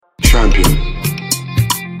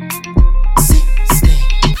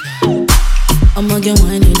I'ma get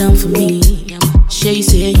winding down for me. Shay, you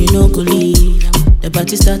say you know go leave. The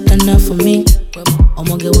party start turn up for me.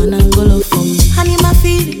 I'ma get one angle for me. Honey, my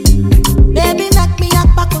feeling. Baby, knock me up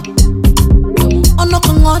back up. Oh, no,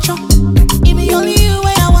 come watch you. Even only you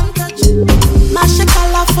where I want touch. My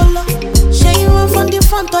shakala follow. Shay, you run from the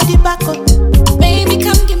front or the back up. Baby,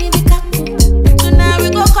 come give me the cap. Tonight we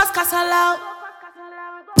go cause casala.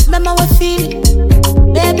 Remember what feeling.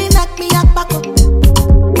 Baby, knock me up back up.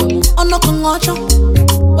 Oh, no, come watch you.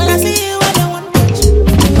 When I see you, I don't want touch.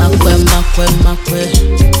 Makwe, makwe, makwe.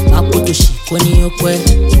 Makuto shikweni yokwe.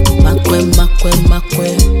 Makwe, makwe, makwe.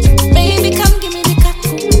 Baby, come give me the cat.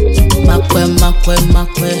 Makwe, makwe,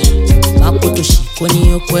 makwe. Makuto shikweni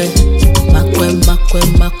yokwe. Makwe, makwe,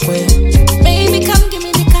 makwe. Baby, come give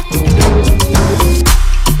me the cat.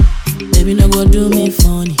 Baby, no go do me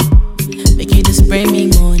funny. Make you just spray me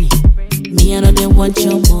money. Me, I know they want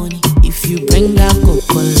your money. If you bring that, go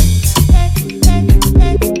collect.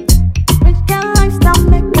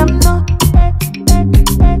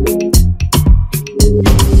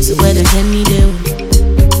 So where the Henny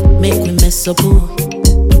do, make me mess up, ooh.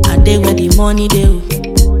 I day where the money do,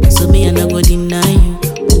 so me I no go deny you.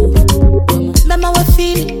 Ooh. Remember what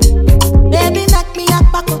feeling, baby knock me up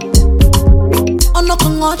back up. Oh no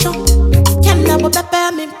come watch you, can't never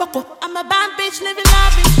prepare me pop. I'm a bad bitch living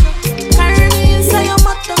lavish, carry me inside your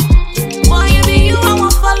motor. Why you be you I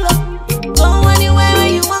won't follow, go anywhere where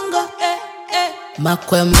you want go.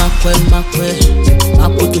 Makwe, makwe, makwe.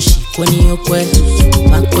 Makuto shikweni yokwe.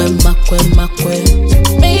 Makwe, makwe, makwe.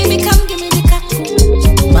 Baby, come give me the kaku.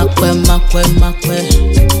 Makwe, makwe, makwe.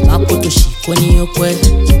 Makuto shikweni yokwe.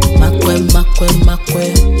 Makwe, makwe,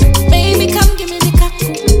 makwe. Baby, come give me the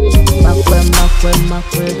kaku. Makwe, makwe,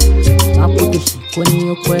 makwe. Makuto shikweni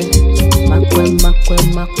yokwe. Makwe, makwe,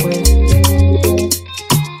 makwe.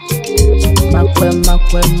 Makwe,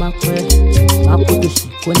 makwe, makwe. Makuto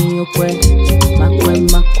shikweni yokwe. Makwe,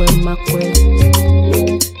 makwe, makwe.